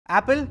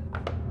Apple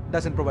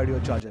doesn't provide you a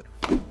charger.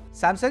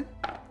 Samsung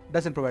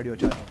doesn't provide you a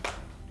charger.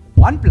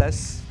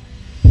 OnePlus,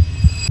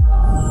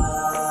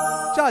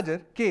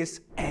 charger,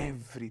 case,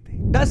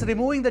 everything. Does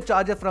removing the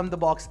charger from the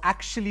box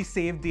actually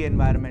save the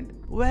environment?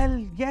 Well,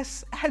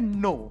 yes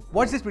and no.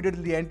 Watch this video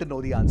till the end to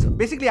know the answer.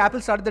 Basically,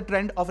 Apple started the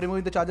trend of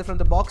removing the charger from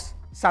the box.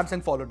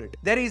 Samsung followed it.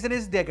 Their reason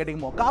is they're getting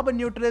more carbon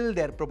neutral,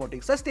 they're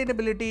promoting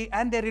sustainability,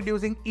 and they're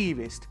reducing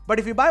e-waste. But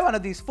if you buy one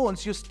of these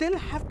phones, you still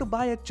have to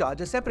buy a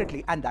charger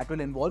separately, and that will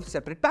involve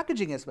separate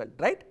packaging as well,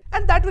 right?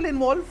 And that will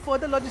involve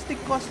further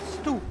logistic costs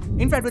too.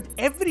 In fact, with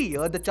every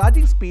year, the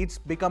charging speeds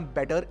become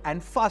better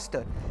and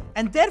faster,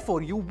 and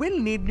therefore you will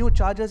need new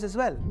chargers as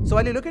well. So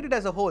while you look at it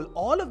as a whole,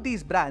 all of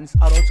these brands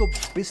are also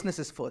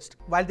businesses first.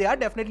 While they are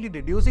definitely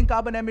reducing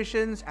carbon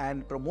emissions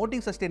and promoting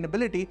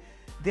sustainability,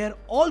 they are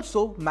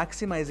also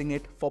maximizing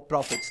it for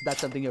profits. That's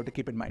something you have to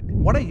keep in mind.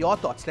 What are your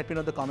thoughts? Let me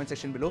know in the comment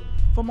section below.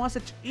 For more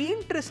such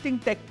interesting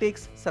tech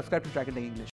takes, subscribe to Trakin English.